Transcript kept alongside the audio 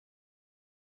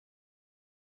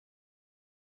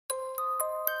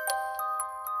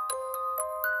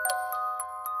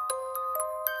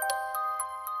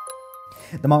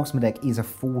The Marksman Deck is a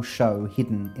full show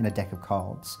hidden in a deck of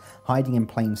cards. Hiding in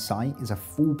plain sight is a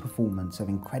full performance of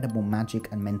incredible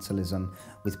magic and mentalism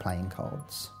with playing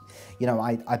cards. You know,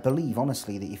 I believe,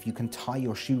 honestly, that if you can tie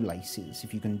your shoelaces,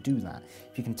 if you can do that,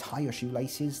 if you can tie your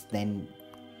shoelaces, then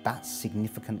that's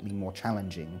significantly more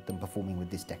challenging than performing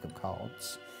with this deck of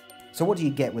cards. So what do you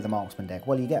get with a Marksman Deck?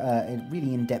 Well, you get a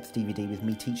really in-depth DVD with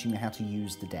me teaching you how to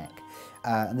use the deck.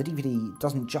 And the DVD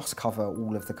doesn't just cover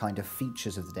all of the kind of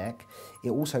features of the deck,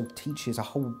 it also teaches a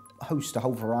whole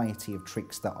variety of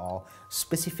tricks that are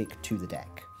specific to the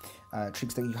deck.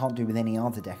 Tricks that you can't do with any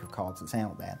other deck of cards that's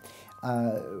out there.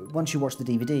 Once you watch the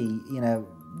DVD, in a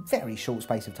very short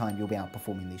space of time, you'll be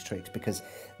outperforming these tricks because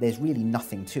there's really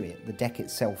nothing to it. The deck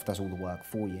itself does all the work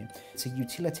for you. It's a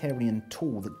utilitarian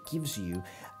tool that gives you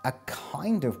a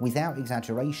kind of, without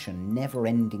exaggeration,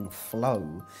 never-ending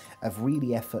flow of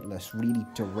really effortless, really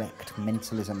direct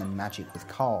mentalism and magic with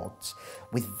cards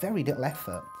with very little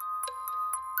effort.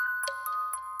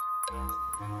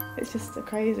 It's just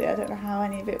crazy. I don't know how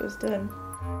any of it was done.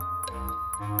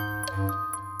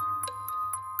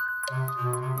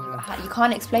 You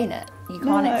can't explain it. You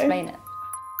can't explain it.